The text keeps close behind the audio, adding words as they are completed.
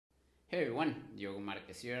Hey everyone, Diogo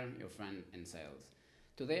Marques here, your friend in sales.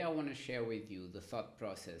 Today I want to share with you the thought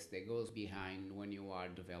process that goes behind when you are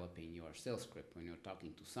developing your sales script, when you're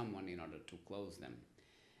talking to someone in order to close them.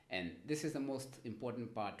 And this is the most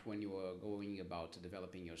important part when you are going about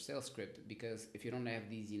developing your sales script, because if you don't have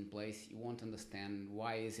these in place, you won't understand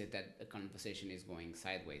why is it that a conversation is going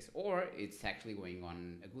sideways or it's actually going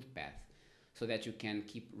on a good path, so that you can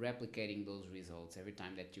keep replicating those results every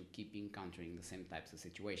time that you keep encountering the same types of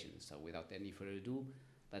situations. So without any further ado,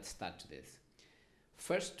 let's start to this.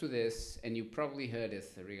 First to this, and you probably heard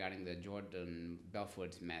this regarding the Jordan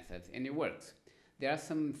Belfort's method, and it works. There are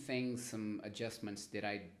some things, some adjustments that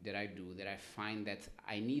I do that I find that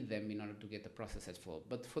I need them in order to get the process at flow.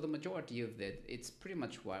 But for the majority of that, it's pretty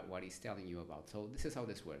much what he's telling you about. So this is how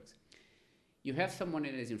this works. You have someone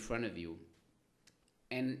that is in front of you,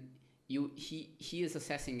 and he is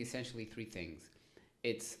assessing essentially three things.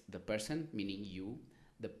 It's the person, meaning you,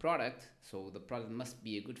 the product, so the product must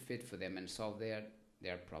be a good fit for them and solve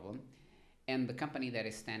their problem, and the company that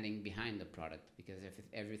is standing behind the product, because if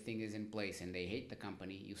everything is in place and they hate the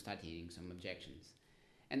company, you start hearing some objections.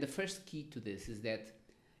 And the first key to this is that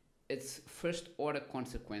it's first order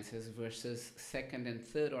consequences versus second and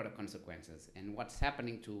third order consequences. And what's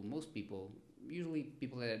happening to most people, usually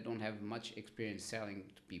people that don't have much experience selling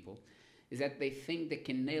to people, is that they think they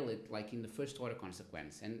can nail it like in the first order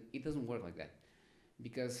consequence, and it doesn't work like that.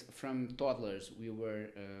 Because from toddlers, we were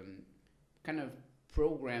kind of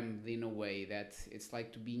programmed in a way that it's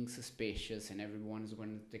like to being suspicious and everyone's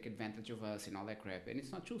going to take advantage of us and all that crap. And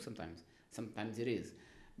it's not true sometimes. Sometimes it is.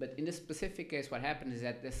 But in this specific case, what happens is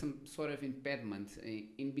that there's some sort of impediment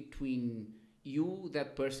in between you,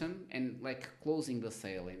 that person, and like closing the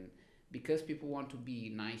sale. And because people want to be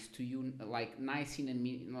nice to you, like nice in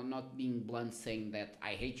and not being blunt, saying that I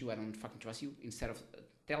hate you, I don't fucking trust you, instead of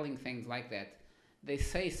telling things like that, they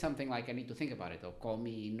say something like I need to think about it, or call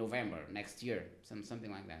me in November next year,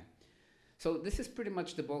 something like that. So this is pretty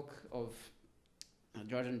much the bulk of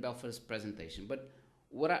Jordan Belfort's presentation. But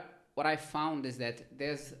what I found is that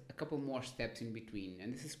there's a couple more steps in between,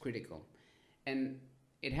 and this is critical. And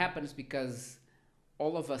it happens because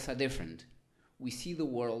all of us are different. We see the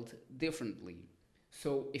world differently.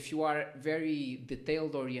 So if you are a very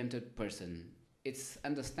detailed-oriented person, it's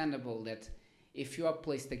understandable that if you are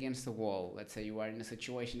placed against the wall, let's say you are in a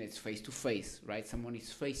situation that's face-to-face, right? Someone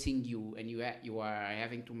is facing you and you are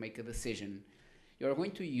having to make a decision. You're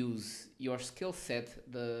going to use your skill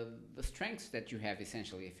set, the strengths that you have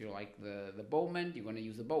essentially. If you're like the bowman, you're going to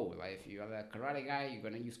use the bow. Like if you are a karate guy, you're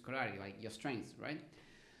going to use karate, like your strengths, right?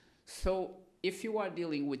 So if you are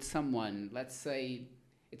dealing with someone, let's say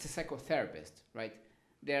it's a psychotherapist, right?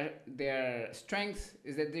 Their strength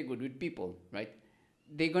is that they're good with people, right?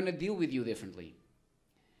 They're going to deal with you differently.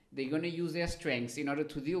 They're going to use their strengths in order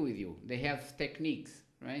to deal with you. They have techniques,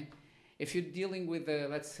 right? If you're dealing with,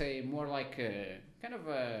 let's say, more like a kind of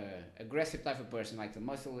a aggressive type of person, like the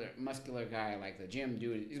muscular guy, like the gym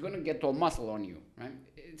dude, he's going to get all muscle on you, right?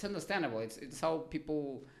 It's understandable. It's how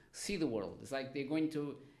people see the world. It's like they're going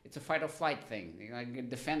to, it's a fight or flight thing. They like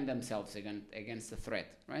defend themselves against the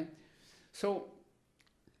threat, right? So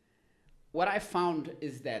what I found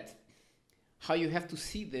is that how you have to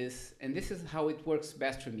see this, and this is how it works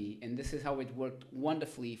best for me, and this is how it worked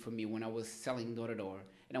wonderfully for me when I was selling door-to-door,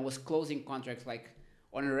 and I was closing contracts like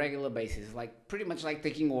on a regular basis, like pretty much like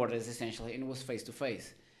taking orders essentially, and it was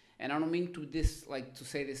face-to-face. And I don't mean to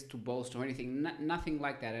say this to boast or anything, nothing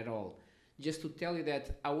like that at all. Just to tell you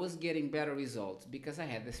that I was getting better results because I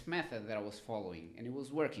had this method that I was following, and it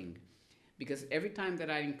was working. Because every time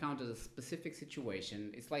that I encountered a specific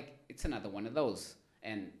situation, it's like it's another one of those.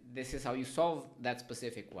 And this is how you solve that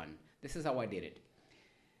specific one. This is how I did it.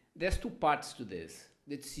 There's two parts to this.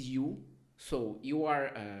 It's you. So you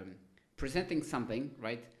are presenting something,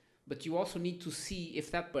 right? But you also need to see if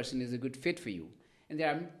that person is a good fit for you. And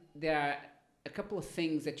there are a couple of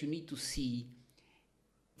things that you need to see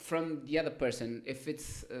from the other person if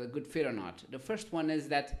it's a good fit or not. The first one is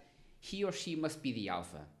that he or she must be the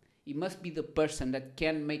alpha. He must be the person that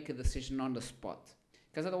can make a decision on the spot.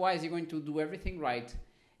 Because otherwise you're going to do everything right,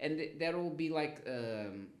 and there will be like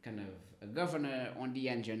kind of a governor on the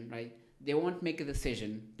engine, right? They won't make a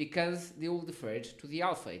decision because they will defer it to the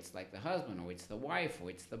alpha. It's like the husband, or it's the wife, or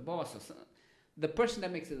it's the boss, or the person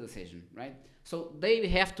that makes the decision, right? So they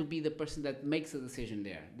have to be the person that makes the decision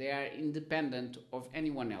there. They are independent of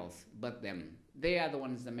anyone else but them. They are the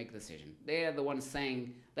ones that make the decision. They are the ones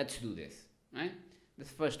saying, let's do this, right? The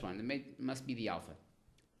first one, must be the alpha.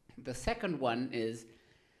 The second one is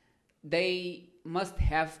they must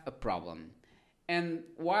have a problem. And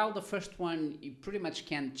while the first one, you pretty much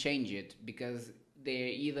can't change it because they're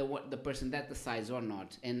either the person that decides or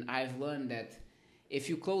not. And I've learned that if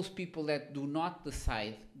you close people that do not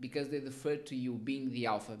decide because they defer to you being the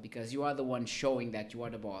alpha, because you are the one showing that you are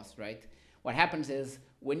the boss, right? What happens is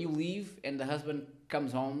when you leave and the husband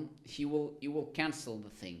comes home, you will cancel the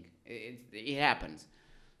thing. It happens.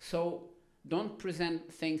 So don't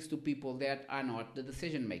present things to people that are not the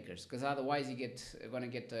decision makers, because otherwise you're gonna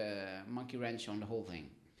get a monkey wrench on the whole thing.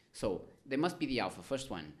 So they must be the alpha, first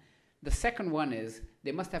one. The second one is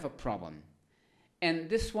they must have a problem. And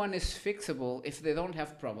this one is fixable if they don't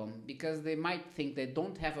have problem, because they might think they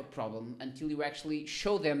don't have a problem until you actually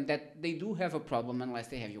show them that they do have a problem unless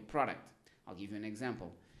they have your product. I'll give you an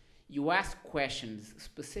example. You ask questions,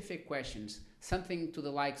 specific questions, something to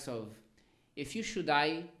the likes of, if you should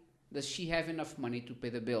die, does she have enough money to pay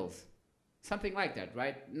the bills? Something like that,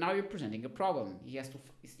 right? Now you're presenting a problem. He has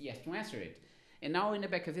to answer it. And now in the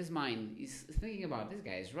back of his mind, he's thinking about, this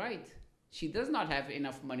guy is right. She does not have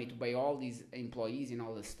enough money to pay all these employees and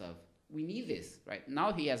all this stuff. We need this, right?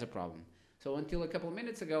 Now he has a problem. So until a couple of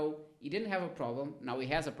minutes ago, he didn't have a problem. Now he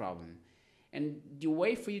has a problem. And the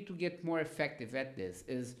way for you to get more effective at this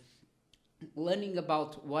is learning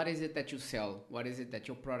about what is it that you sell, what is it that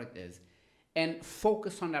your product is, and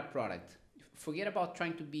focus on that product. Forget about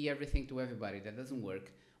trying to be everything to everybody. That doesn't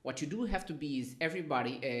work. What you do have to be is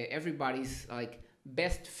everybody's like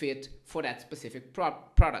best fit for that specific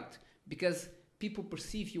product, because people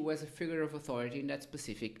perceive you as a figure of authority in that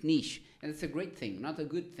specific niche. And it's a great thing, not a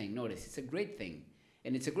good thing. Notice, it's a great thing.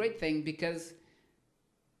 And it's a great thing because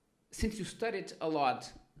since you studied a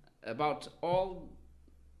lot about all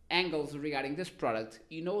angles regarding this product,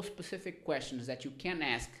 you know specific questions that you can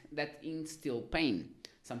ask that instill pain,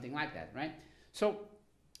 something like that, right? So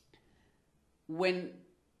when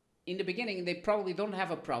in the beginning they probably don't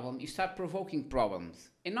have a problem, you start provoking problems,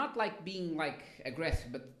 and not like being like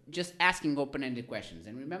aggressive, but just asking open-ended questions.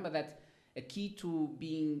 And remember that a key to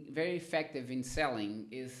being very effective in selling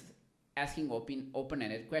is asking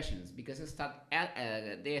open-ended questions, because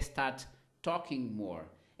they start talking more,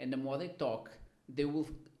 and the more they talk, they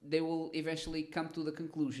will eventually come to the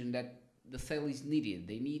conclusion that the sale is needed.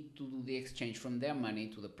 They need to do the exchange from their money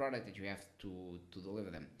to the product that you have to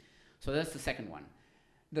deliver them. So that's the second one.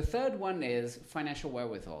 The third one is financial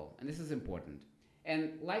wherewithal, and this is important.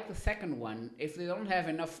 And like the second one, if they don't have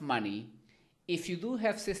enough money, if you do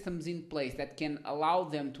have systems in place that can allow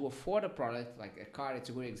them to afford a product, like a car, it's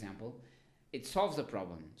a great example, it solves the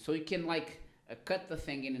problem. So you can cut the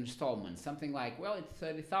thing in installments, something like, well, it's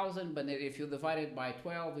 30,000, but if you divide it by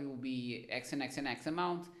 12, it will be X and X and X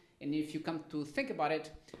amount. And if you come to think about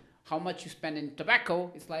it, how much you spend in tobacco,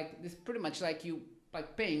 it's like this, pretty much like you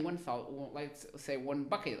paying let's say one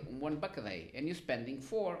buck a day, and you're spending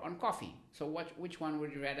 4 on coffee. So which one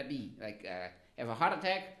would you rather be? Have a heart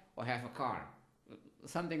attack or have a car?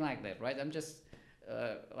 Something like that, right? I'm just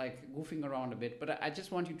goofing around a bit, but I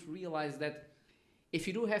just want you to realize that if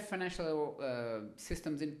you do have financial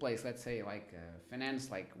systems in place, let's say finance,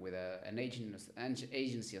 with an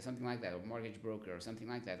agency or something like that, or mortgage broker or something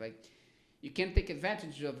like that, you can take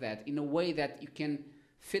advantage of that in a way that you can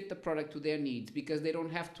fit the product to their needs, because they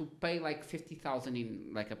don't have to pay 50,000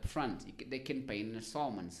 in up front. They can pay in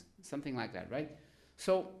installments, something like that, right?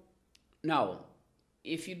 So now,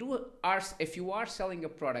 if you are selling a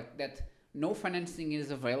product that no financing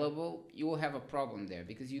is available, you will have a problem there,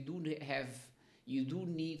 because you do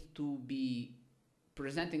need to be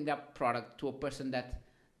presenting that product to a person that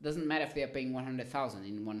doesn't matter if they are paying 100,000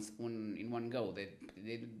 in one go.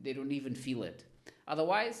 They don't even feel it.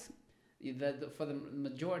 Otherwise, for the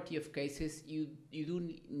majority of cases, you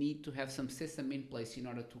do need to have some system in place in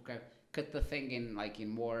order to cut the thing in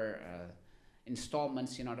more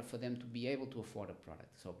installments in order for them to be able to afford a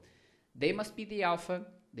product. So they must be the alpha.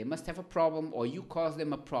 They must have a problem, or you cause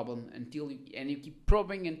them a problem and you keep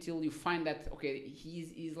probing until you find that, okay,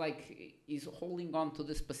 he's holding on to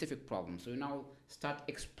this specific problem. So you now start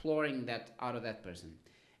exploring that out of that person.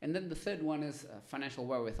 And then the third one is financial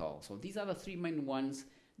wherewithal. So these are the 3 main ones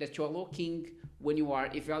that you are looking when you are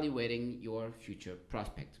evaluating your future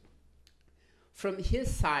prospect. From his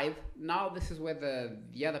side, now this is where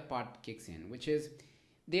the other part kicks in, which is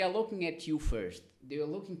they are looking at you first. They are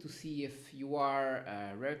looking to see if you are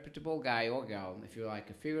a reputable guy or girl, if you're a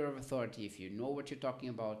figure of authority, if you know what you're talking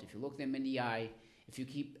about, if you look them in the eye, if you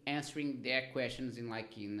keep answering their questions in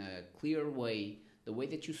a clear way, the way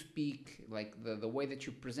that you speak, the way that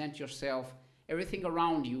you present yourself, everything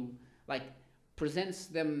around you, presents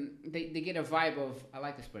them, they get a vibe of, I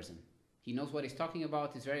like this person. He knows what he's talking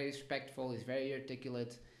about, he's very respectful, he's very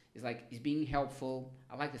articulate, he's being helpful,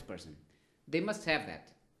 I like this person. They must have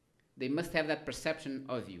that. They must have that perception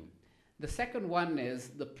of you. The second one is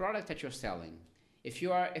the product that you're selling.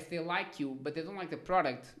 If they like you but they don't like the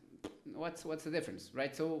product, what's the difference,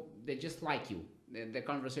 right? So they just like you. The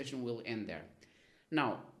conversation will end there.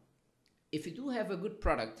 Now, if you do have a good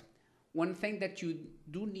product, one thing that you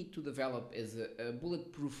do need to develop is a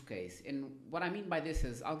bulletproof case. And what I mean by this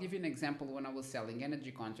is, I'll give you an example. When I was selling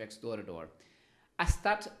energy contracts door to door, I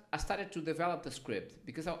started to develop the script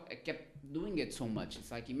because I kept doing it so much.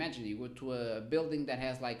 It's like, imagine you go to a building that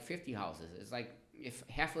has like 50 houses. It's like, if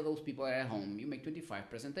half of those people are at home, you make 25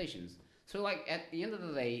 presentations. So like at the end of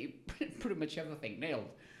the day, you pretty much have the thing nailed.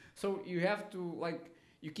 So you have to like,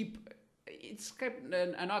 you keep, it's kept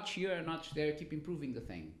a notch here, a notch there, keep improving the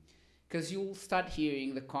thing. Because you'll start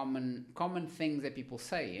hearing the common things that people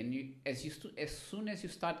say. And as soon as you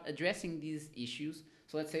start addressing these issues,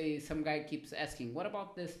 so let's say some guy keeps asking, what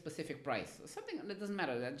about this specific price? Something that doesn't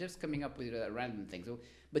matter, they're just coming up with a random thing. So,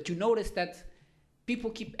 but you notice that people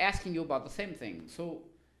keep asking you about the same thing. So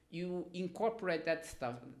you incorporate that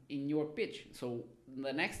stuff in your pitch. So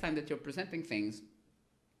the next time that you're presenting things,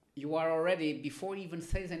 you are already, before he even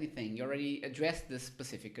says anything, you already addressed this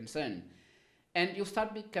specific concern. And you'll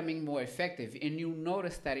start becoming more effective, and you'll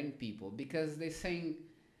notice that in people, because they're saying,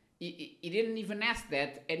 he didn't even ask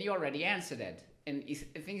that, and you already answered that. And he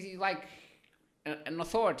thinks he's like an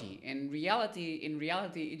authority. In reality,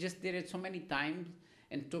 he just did it so many times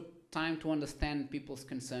and took time to understand people's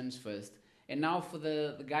concerns first. And now for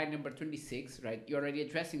the guy number 26, right, you're already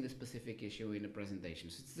addressing the specific issue in the presentation.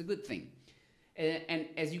 So it's a good thing. And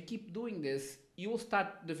as you keep doing this, you will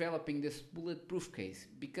start developing this bulletproof case,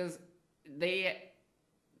 because they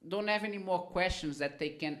don't have any more questions that they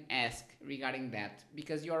can ask regarding that,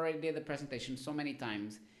 because you already did the presentation so many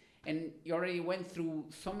times and you already went through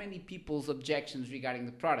so many people's objections regarding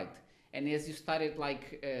the product. And as you started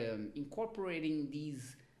like incorporating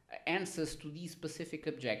these answers to these specific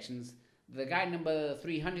objections, the guy number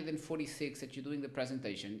 346 that you're doing the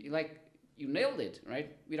presentation, you nailed it,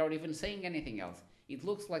 right? Without even saying anything else. It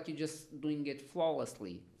looks like you're just doing it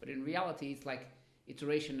flawlessly, but in reality it's like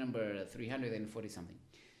iteration number 340 something.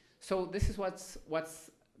 So this is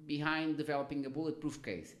what's behind developing a bulletproof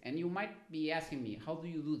case. And you might be asking me, how do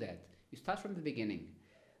you do that? You start from the beginning.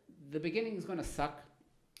 The beginning is going to suck,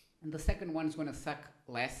 and the second one is going to suck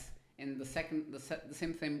less, and the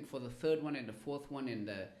same thing for the third one and the fourth one and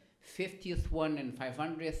the 50th one and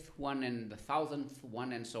 500th one and the 1000th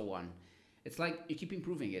one and so on. It's like you keep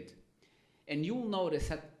improving it, and you'll notice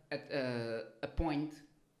at a point,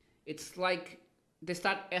 it's like they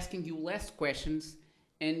start asking you less questions,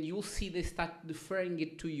 and you'll see they start deferring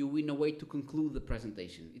it to you in a way to conclude the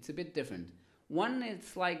presentation. It's a bit different. One,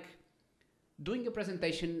 it's like doing a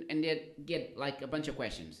presentation and then get like a bunch of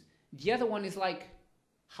questions. The other one is like,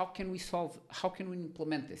 how can we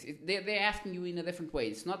implement this? They're asking you in a different way.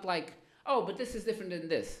 It's not like, oh, but this is different than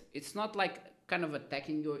this. It's not like kind of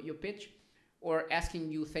attacking your pitch or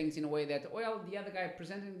asking you things in a way that, well, the other guy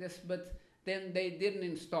presenting this, but then they didn't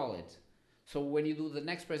install it. So when you do the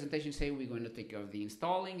next presentation, say we're going to take care of the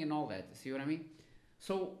installing and all that. See what I mean?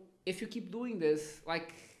 So if you keep doing this,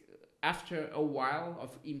 like after a while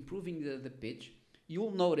of improving the pitch,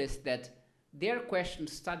 you'll notice that their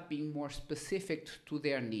questions start being more specific to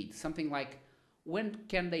their needs. Something like, when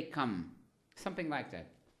can they come? Something like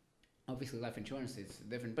that. Obviously, life insurance is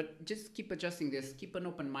different, but just keep adjusting this. Keep an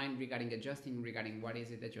open mind regarding what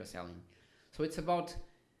is it that you're selling. So it's about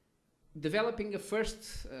developing a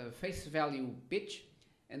first face value pitch,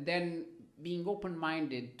 and then being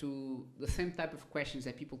open-minded to the same type of questions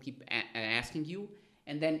that people keep asking you,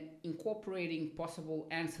 and then incorporating possible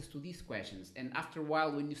answers to these questions. And after a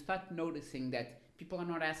while, when you start noticing that people are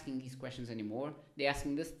not asking these questions anymore, they're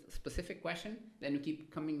asking this specific question, then you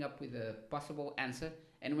keep coming up with a possible answer.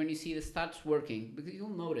 And when you see it starts working, because you'll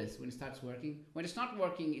notice when it starts working, when it's not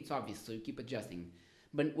working, it's obvious, so you keep adjusting.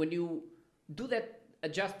 But when you do that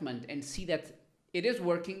adjustment and see that it is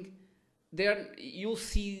working, there you'll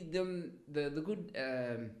see the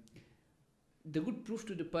good proof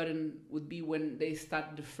to the pudding would be when they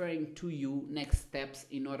start deferring to you next steps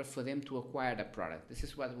in order for them to acquire the product. This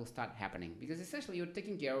is what will start happening, because essentially you're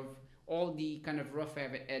taking care of all the kind of rough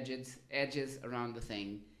edges around the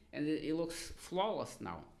thing, and it looks flawless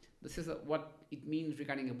now. This is what it means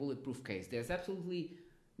regarding a bulletproof case. There's absolutely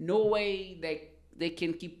no way they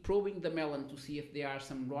can keep probing the melon to see if there are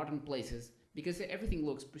some rotten places, because everything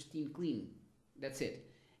looks pristine clean. That's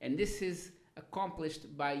it. And this is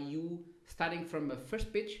accomplished by you starting from a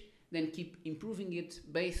first pitch, then keep improving it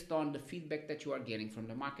based on the feedback that you are getting from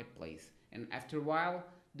the marketplace. And after a while,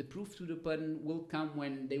 the proof to the pudding will come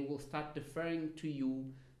when they will start deferring to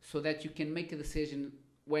you, so that you can make a decision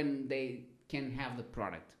when they can have the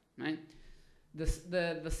product. right?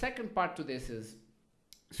 The second part to this is,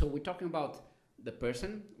 so we're talking about the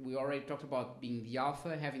person. We already talked about being the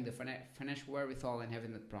alpha, having the financial wherewithal, and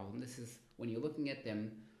having the problem. This is when you're looking at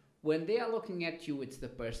them. When they are looking at you, it's the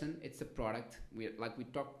person, it's the product.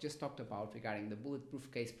 Just talked about regarding the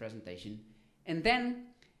bulletproof case presentation, and then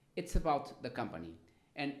it's about the company.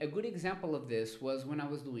 And a good example of this was when I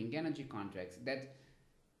was doing energy contracts. That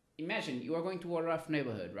imagine you are going to a rough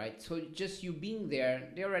neighborhood, right? So just you being there,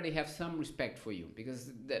 they already have some respect for you,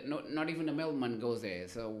 because not even a mailman goes there.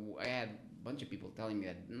 So I had a bunch of people telling me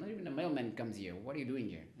that not even a mailman comes here. What are you doing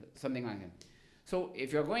here? Something like that. So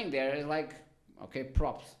if you're going there, it's like, okay,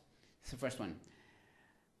 props. It's the first one.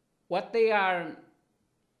 What they are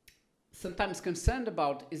sometimes concerned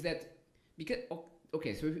about is that, because,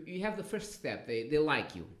 okay, so you have the first step, they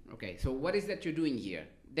like you. Okay, so what is that you're doing here?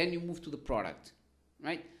 Then you move to the product,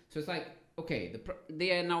 right? So it's like, okay,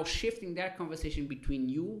 they are now shifting their conversation between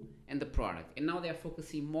you and the product, and now they're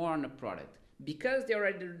focusing more on the product. Because they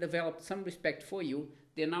already developed some respect for you,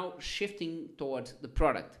 they're now shifting towards the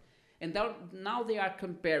product. And now they are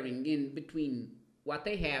comparing in between what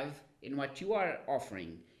they have and what you are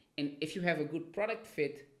offering. And if you have a good product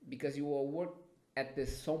fit, because you will work at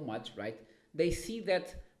this so much, right? They see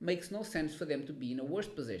that makes no sense for them to be in a worse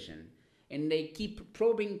position. And they keep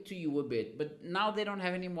probing to you a bit, but now they don't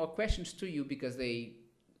have any more questions to you because they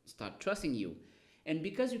start trusting you. And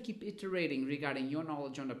because you keep iterating regarding your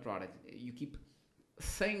knowledge on the product, you keep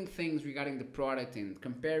saying things regarding the product and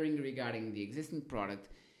comparing regarding the existing product,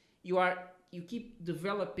 you keep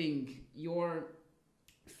developing your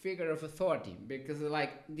figure of authority, because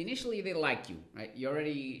initially they like you, right? You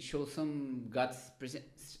already show some guts,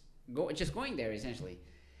 just going there essentially.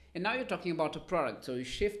 And now you're talking about a product, so you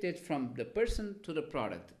shift it from the person to the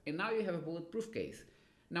product, and now you have a bulletproof case.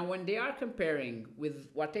 Now when they are comparing with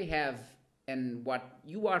what they have and what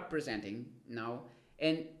you are presenting now,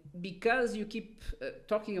 and because you keep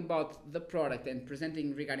talking about the product and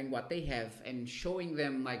presenting regarding what they have and showing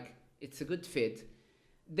them like it's a good fit,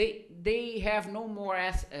 they have no more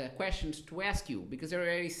questions to ask you, because they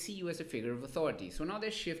already see you as a figure of authority. So now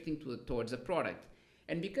they're shifting towards a product.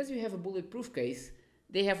 And because you have a bulletproof case,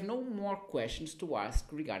 they have no more questions to ask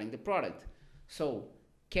regarding the product. So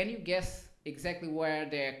can you guess exactly where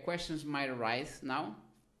their questions might arise now?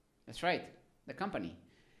 That's right, the company.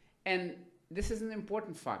 And this is an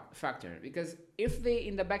important factor, because if they,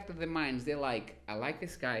 in the back of their minds, they're like, I like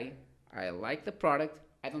this guy, I like the product,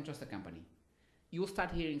 I don't trust the company, you'll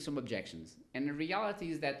start hearing some objections. And the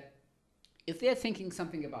reality is that if they're thinking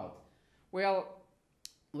something about, well,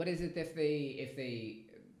 what is it if they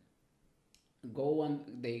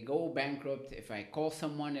go bankrupt, if I call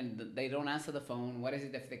someone and they don't answer the phone? What is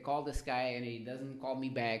it if they call this guy and he doesn't call me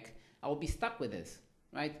back? I will be stuck with this,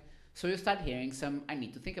 right? So you start hearing some, I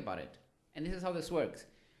need to think about it. And this is how this works.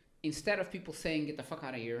 Instead of people saying, get the fuck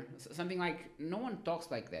out of here, something like, no one talks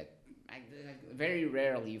like that. Very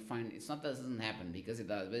rarely you find, it's not that it doesn't happen, because it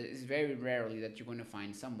does, but it's very rarely that you're going to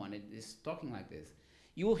find someone that is talking like this.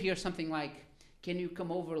 You will hear something like, can you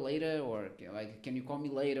come over later, or like, can you call me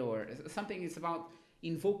later, or something. It's about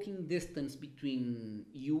invoking distance between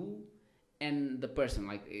you and the person.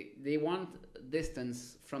 Like they want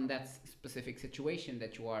distance from that specific situation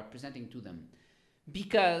that you are presenting to them,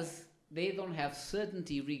 because they don't have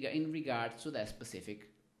certainty in regards to that specific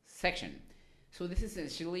section. So this is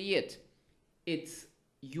essentially it. It's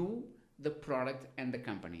you, the product, and the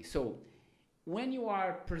company. So when you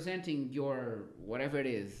are presenting your whatever it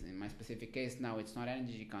is, in my specific case now it's not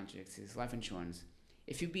energy contracts, it's life insurance.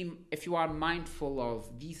 If you are mindful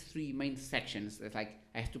of these three main sections, that like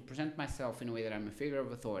I have to present myself in a way that I'm a figure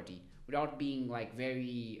of authority without being like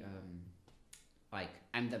very like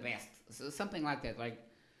I'm the best, so something like that. Like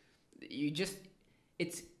you just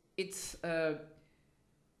it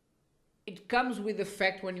comes with the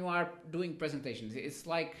fact when you are doing presentations. It's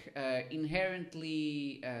like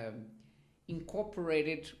inherently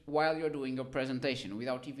incorporated while you're doing your presentation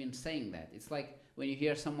without even saying that. It's like when you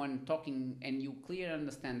hear someone talking and you clearly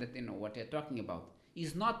understand that they know what they're talking about.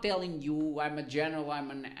 He's not telling you, I'm a general,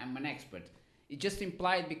 I'm an expert. It just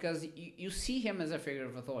implied, because you see him as a figure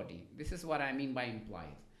of authority. This is what I mean by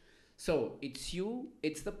implied. So it's you,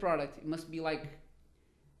 it's the product. It must be like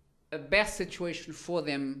a best situation for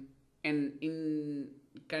them, and in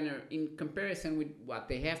comparison with what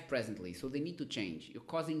they have presently. So they need to change. You're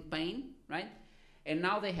causing pain, right? And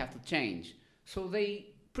now they have to change. So they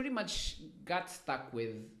pretty much got stuck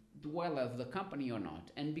with do I love the company or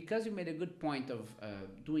not? And because you made a good point of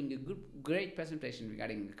doing a great presentation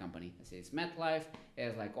regarding the company, I say it's MetLife, it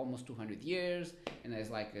has like almost 200 years, and there's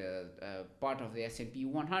like a part of the S&P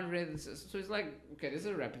 100. So it's like, okay, this is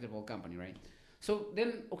a reputable company, right? So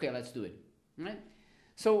then, okay, let's do it, right?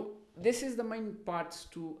 So this is the main parts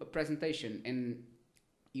to a presentation, and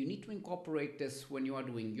you need to incorporate this when you are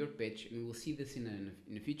doing your pitch, and we'll see this in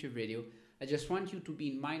a future video. I just want you to be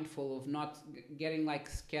mindful of not getting like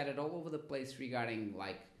scattered all over the place regarding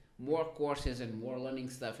like more courses and more learning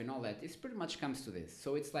stuff and all that. It pretty much comes to this.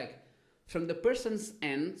 So it's like from the person's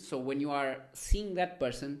end. So when you are seeing that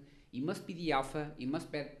person, you must be the alpha. You must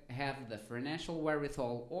have the financial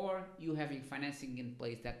wherewithal, or you having financing in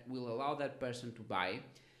place that will allow that person to buy.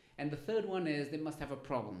 And the third one is they must have a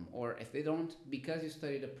problem, or if they don't, because you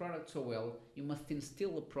study the product so well, you must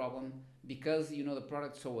instill a problem because you know the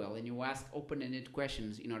product so well, and you ask open-ended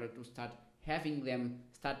questions in order to start having them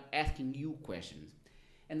start asking you questions.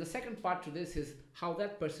 And the second part to this is how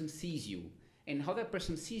that person sees you. And how that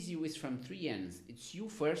person sees you is from three ends. It's you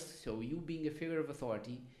first, so you being a figure of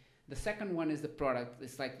authority. The second one is the product.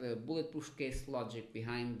 It's like the bulletproof case logic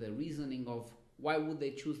behind the reasoning of why would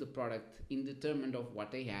they choose the product indeterminate of what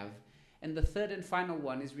they have. And the third and final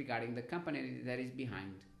one is regarding the company that is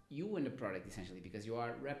behind you and the product, essentially, because you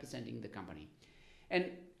are representing the company. And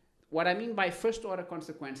what I mean by first order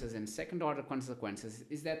consequences and second order consequences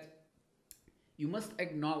is that you must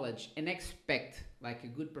acknowledge and expect, like a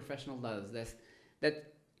good professional does,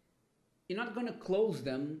 that you're not going to close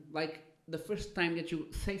them like the first time that you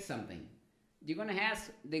say something. They're going to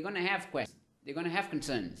have questions, they're going to have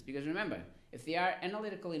concerns, because remember, if they are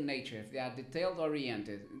analytical in nature, if they are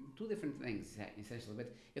detail-oriented, two different things essentially,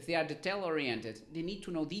 but if they are detail-oriented, they need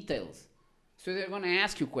to know details. So they're going to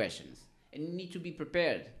ask you questions, and you need to be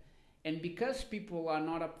prepared. And because people are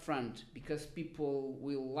not upfront, because people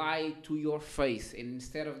will lie to your face, and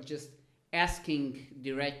instead of just asking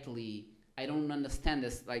directly, I don't understand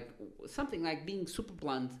this, like something like being super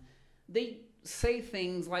blunt, they say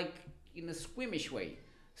things like in a squeamish way.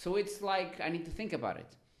 So it's like, I need to think about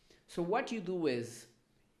it. So what you do is,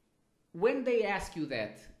 when they ask you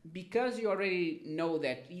that, because you already know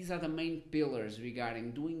that these are the main pillars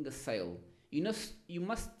regarding doing the sale, you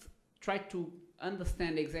must try to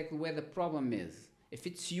understand exactly where the problem is. If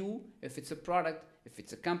it's you, if it's a product, if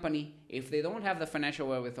it's a company, if they don't have the financial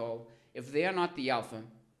wherewithal, if they are not the alpha,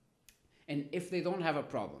 and if they don't have a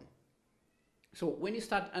problem. So when you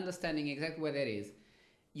start understanding exactly where that is,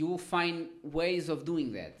 you will find ways of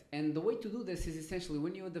doing that. And the way to do this is essentially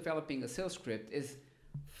when you're developing a sales script is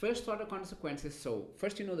first order consequences. So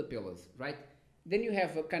first you know the pillars, right? Then you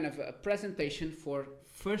have a kind of a presentation for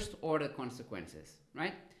first order consequences,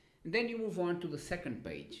 right? And then you move on to the second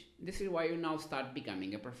page. This is why you now start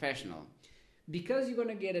becoming a professional. Because you're going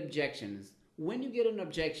to get objections. When you get an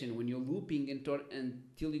objection, when you're looping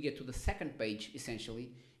until you get to the second page,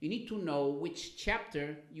 essentially, you need to know which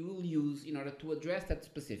chapter you will use in order to address that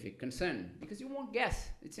specific concern. Because you won't guess.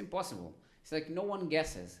 It's impossible. It's like no one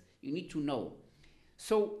guesses. You need to know.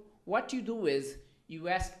 So what you do is you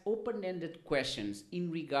ask open-ended questions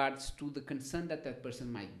in regards to the concern that that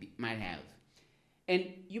person might have. And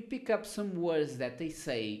you pick up some words that they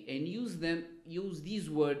say and use these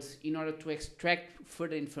words in order to extract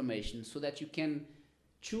further information so that you can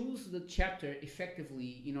choose the chapter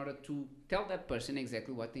effectively in order to tell that person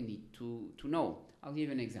exactly what they need to know. I'll give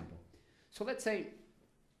you an example. So let's say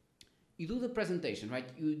you do the presentation, right?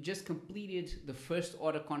 You just completed the first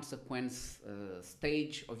order consequence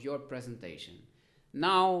stage of your presentation.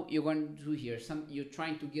 Now you're going to hear you're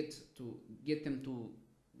trying to get them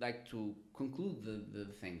to conclude the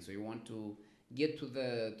thing. So you want to get to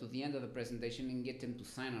the end of the presentation and get them to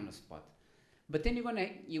sign on the spot. But then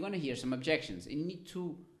you're gonna hear some objections, and you need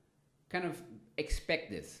to kind of expect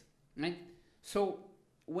this, right? So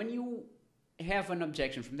when you have an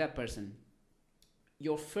objection from that person,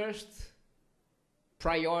 your first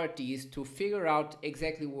priority is to figure out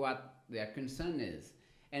exactly what their concern is.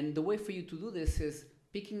 And the way for you to do this is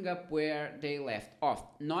picking up where they left off,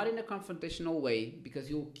 not in a confrontational way, because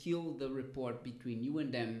you'll kill the rapport between you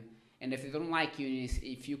and them. And if they don't like you,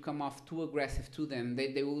 if you come off too aggressive to them,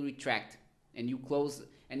 they will retract. And you close,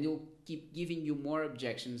 and you'll keep giving you more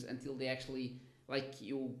objections until they actually,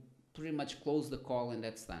 you pretty much close the call and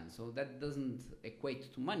that's done. So that doesn't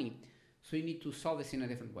equate to money. So you need to solve this in a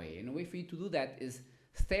different way. And a way for you to do that is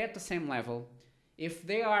stay at the same level. If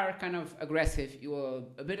they are kind of aggressive, you're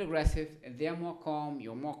a bit aggressive. If they are more calm,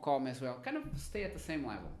 you're more calm as well. Kind of stay at the same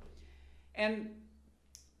level. And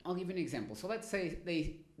I'll give you an example. So let's say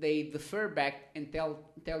they defer back and tell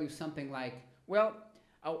you something like, well,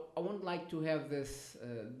 I won't like to have this,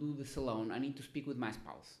 do this alone. I need to speak with my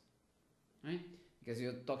spouse, right? Because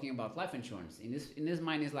you're talking about life insurance. In his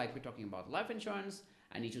mind is like, we're talking about life insurance.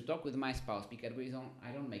 I need to talk with my spouse because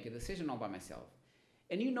I don't make a decision all by myself.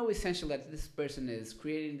 And you know essentially that this person is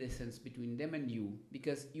creating distance between them and you,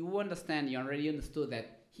 because you understand, you already understood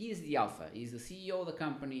that he is the alpha. He's the CEO of the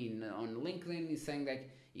company. On LinkedIn, he's saying that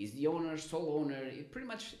he's the owner, sole owner. It pretty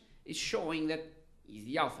much is showing that he's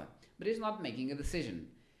the alpha, but he's not making a decision.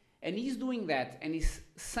 And he's doing that, and he's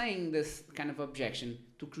saying this kind of objection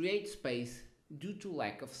to create space due to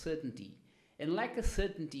lack of certainty. And lack of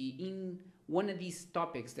certainty in one of these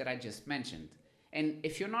topics that I just mentioned. And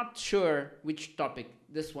if you're not sure which topic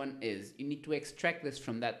this one is, you need to extract this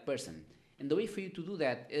from that person. And the way for you to do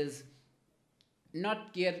that is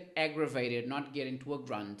not get aggravated, not get into a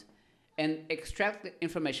grunt, and extract the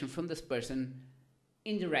information from this person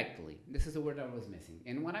indirectly. This is the word I was missing.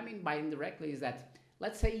 And what I mean by indirectly is that,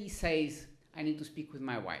 let's say he says, I need to speak with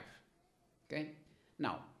my wife. Okay?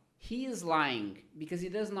 Now, he is lying because he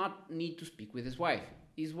does not need to speak with his wife.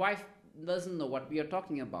 His wife doesn't know what we are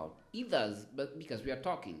talking about. He does, but because we are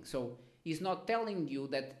talking. So he's not telling you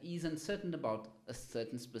that he's uncertain about a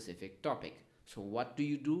certain specific topic. So what do?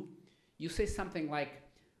 You say something like,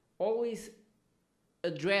 always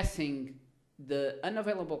addressing the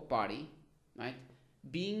unavailable party, right?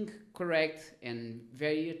 Being correct and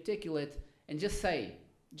very articulate, and just say,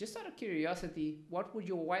 just out of curiosity, what would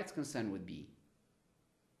your wife's concern would be?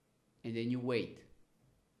 And then you wait.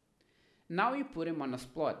 Now you put him on a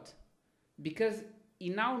spot, because he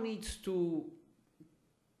now needs to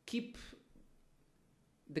keep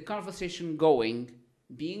the conversation going,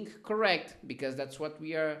 being correct, because that's what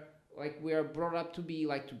we are brought up to be,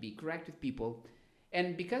 like to be correct with people.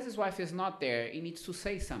 And because his wife is not there, he needs to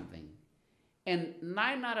say something. And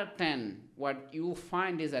 9 out of 10, what you will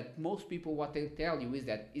find is that most people, what they tell you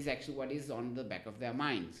is actually what is on the back of their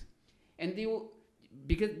minds. And they will,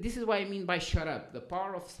 because this is what I mean by shut up. The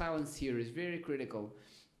power of silence here is very critical,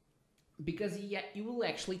 because he will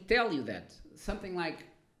actually tell you that. Something like,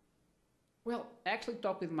 well, I actually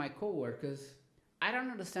talked with my coworkers. I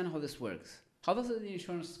don't understand how this works. How does the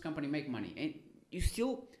insurance company make money? And you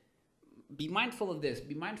still be mindful of this.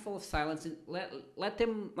 Be mindful of silence, and let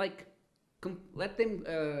them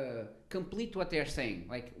complete what they're saying.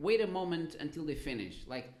 Like, wait a moment until they finish.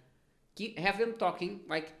 Like, have them talking,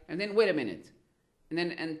 like, and then wait a minute. And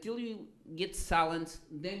then until you get silence,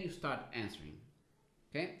 then you start answering.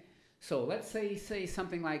 Okay? So let's say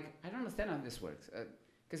something like, I don't understand how this works.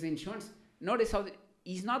 Because the insurance, notice how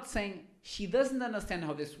he's not saying she doesn't understand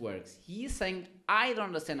how this works. He is saying, I don't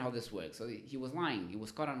understand how this works. So he was lying. He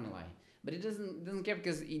was caught on a lie. But he doesn't care,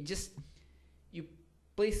 because you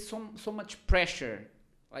place so much pressure,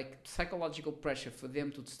 like psychological pressure, for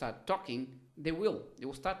them to start talking. They will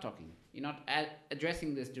start talking. You're not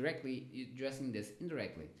addressing this directly, you're addressing this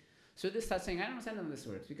indirectly. So they start saying, I don't understand how this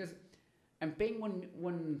works, because I'm paying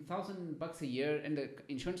 $1,000 a year and the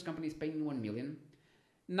insurance company is paying me $1 million.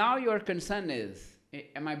 Now your concern is,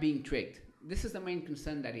 am I being tricked? This is the main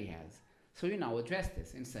concern that he has. So you now address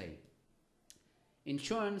this and say,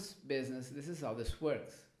 insurance business, this is how this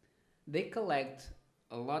works. They collect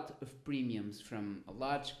a lot of premiums from a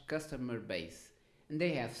large customer base, and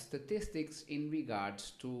they have statistics in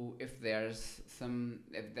regards to if there's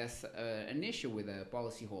an issue with a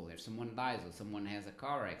policyholder, someone dies or someone has a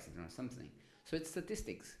car accident or something. So it's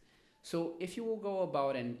statistics. So if you will go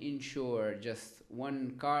about and insure just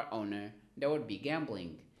one car owner, that would be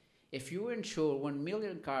gambling. If you insure 1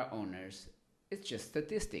 million car owners, it's just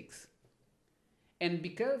statistics. And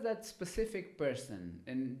because that specific person,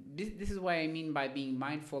 and this is what I mean by being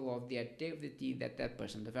mindful of the activity that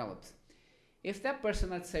person develops. If that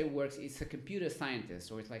person, let's say, is a computer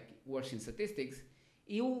scientist, or it's like works in statistics,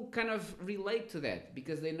 he will kind of relate to that,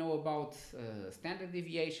 because they know about standard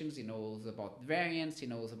deviations, he knows about variance, he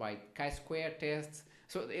knows about chi-square tests.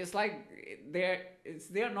 So it's like it's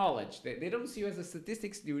their knowledge. They don't see you as a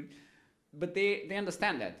statistics dude, but they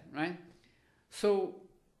understand that, right? So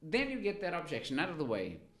then you get that objection out of the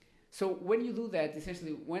way. So when you do that,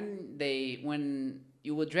 essentially, when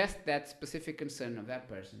you address that specific concern of that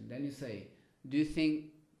person, then you say, do you think,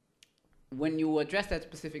 when you address that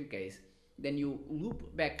specific case, then you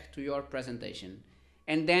loop back to your presentation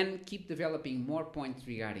and then keep developing more points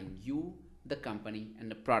regarding you, the company,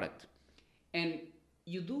 and the product. And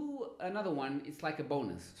you do another one, it's like a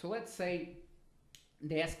bonus. So let's say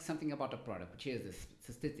they ask something about a product, which is the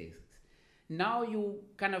statistics. Now you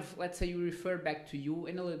kind of, let's say you refer back to you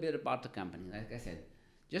and a little bit about the company. Like I said,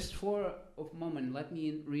 just for a moment, let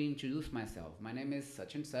me reintroduce myself. My name is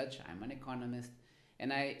such and such. I'm an economist.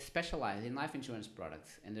 and I specialize in life insurance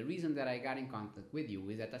products. And the reason that I got in contact with you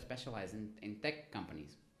is that I specialize in tech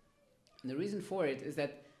companies. And the reason for it is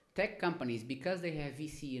that tech companies, because they have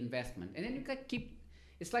VC investment, and then you can keep,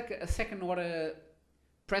 it's like a second order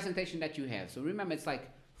presentation that you have. So remember, it's like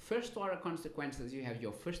first order consequences, you have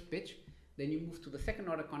your first pitch, then you move to the second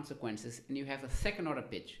order consequences, and you have a second order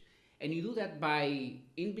pitch. And you do that by,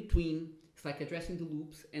 in between, it's like addressing the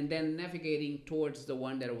loops and then navigating towards the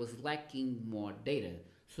one that was lacking more data.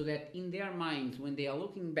 So that in their minds, when they are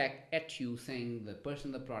looking back at you, saying the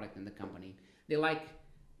person, the product, and the company, they're like,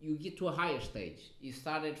 you get to a higher stage. You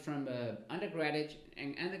started from undergraduate,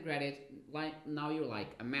 like now you're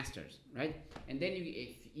like a master's, right? And then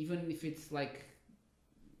even if it's like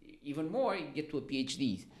even more, you get to a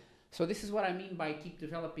PhD. So this is what I mean by keep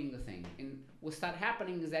developing the thing. And what start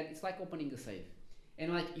happening is that it's like opening a safe.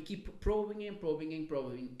 And like you keep probing and probing and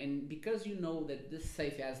probing, and because you know that this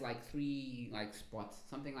safe has like 3 like spots,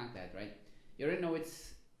 something like that, right? You already know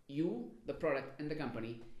it's you, the product, and the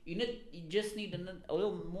company. You just need a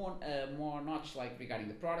little more notch like regarding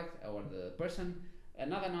the product or the person,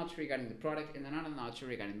 another notch regarding the product, and another notch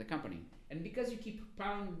regarding the company. And because you keep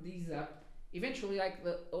piling these up, eventually like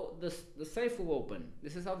the safe will open.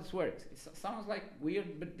 This is how this works. It sounds like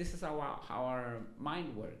weird, but this is how our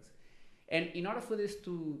mind works. And in order for this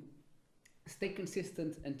to stay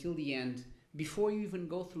consistent until the end, before you even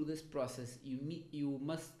go through this process, you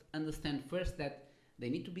must understand first that they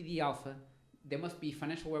need to be the alpha, there must be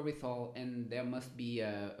financial wherewithal, and there must be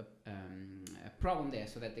a problem there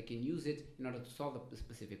so that they can use it in order to solve the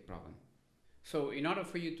specific problem. So in order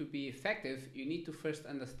for you to be effective, you need to first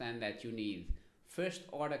understand that you need first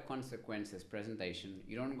order consequences presentation.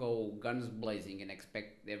 You don't go guns blazing and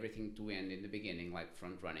expect everything to end in the beginning like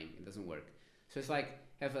front running. It doesn't work. So it's like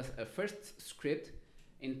have a first script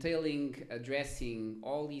entailing addressing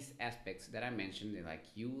all these aspects that I mentioned, like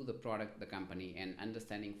you, the product, the company, and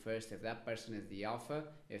understanding first if that person is the alpha,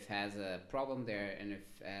 if has a problem there, and if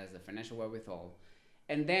has a financial wherewithal.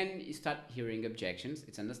 And then you start hearing objections.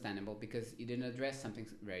 It's understandable because you didn't address something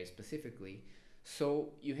very specifically. So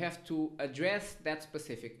you have to address that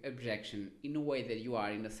specific objection in a way that you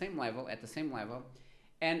are in the same level, at the same level,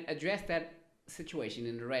 and address that situation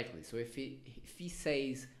indirectly. So if he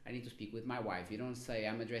says, I need to speak with my wife, you don't say,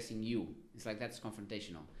 I'm addressing you. It's like that's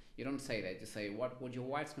confrontational. You don't say that. You say, what would your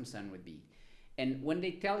wife's concern would be? And when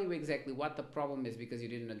they tell you exactly what the problem is because you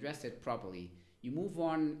didn't address it properly, you move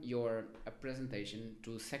on your presentation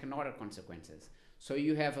to second order consequences. So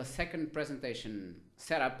you have a second presentation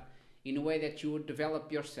set up in a way that you would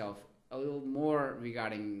develop yourself a little more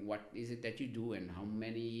regarding what is it that you do and how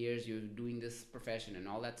many years you're doing this profession and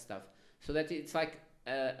all that stuff, so that it's like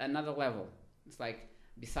another level. It's like,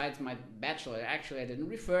 besides my bachelor, actually I didn't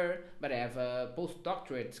refer, but I have a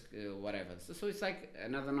postdoctorate, whatever. So it's like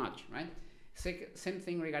another notch, right? It's like same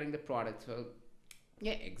thing regarding the product. So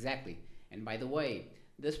yeah, exactly. And by the way,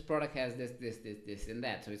 this product has this, and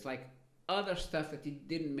that. So it's like other stuff that you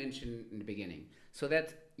didn't mention in the beginning. So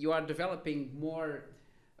that you are developing more,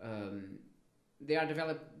 they are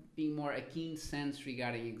developing more a keen sense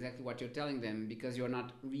regarding exactly what you're telling them, because you're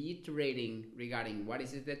not reiterating regarding what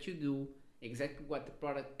is it that you do, exactly what the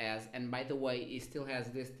product has, and by the way, it still has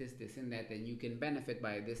this, and that, and you can benefit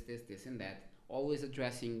by this, and that. Always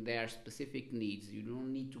addressing their specific needs. You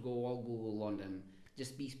don't need to go all Google on them.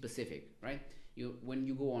 Just be specific, right? When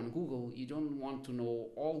you go on Google, you don't want to know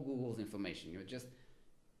all Google's information. You're just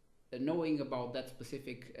knowing about that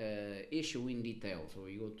specific issue in detail. So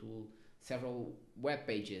you go to several web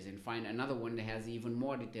pages and find another one that has even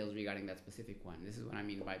more details regarding that specific one. This is what I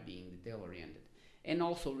mean by being detail oriented. And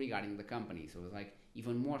also regarding the company. So it's like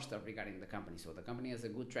even more stuff regarding the company. So the company has a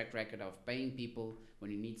good track record of paying people. When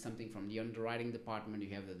you need something from the underwriting department,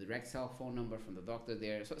 you have the direct cell phone number from the doctor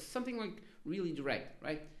there. So something like really direct,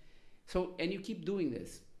 right? So, and you keep doing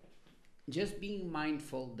this. Just being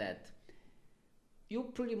mindful that you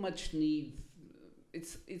pretty much need,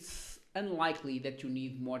 it's unlikely that you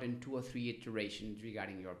need more than 2 or 3 iterations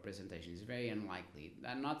regarding your presentation. It's very unlikely.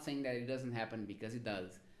 I'm not saying that it doesn't happen, because it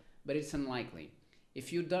does, but it's unlikely.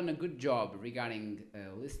 If you've done a good job regarding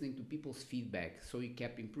listening to people's feedback, so you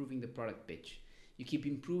kept improving the product pitch, you keep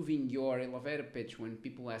improving your elevator pitch when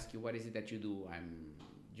people ask you, what is it that you do? I'm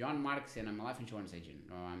John Marques and I'm a life insurance agent,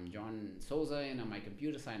 or I'm John Souza and I'm a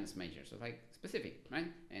computer science major. So like specific, right?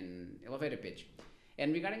 And elevator pitch.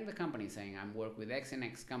 And regarding the company, saying I work with X and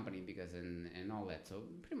X company because and all that. So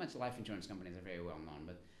pretty much life insurance companies are very well known,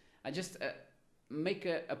 but I just make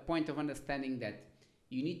a point of understanding that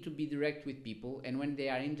You need to be direct with people, and when they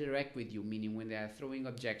are indirect with you, meaning when they are throwing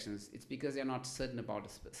objections, it's because they're not certain about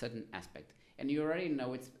a certain aspect. And you already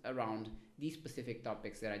know it's around these specific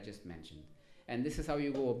topics that I just mentioned. And this is how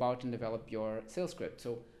you go about and develop your sales script.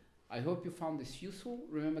 So I hope you found this useful.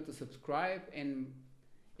 Remember to subscribe, and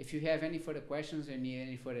if you have any further questions or need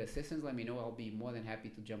any further assistance, let me know. I'll be more than happy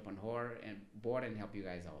to jump on board and help you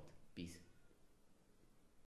guys out. Peace.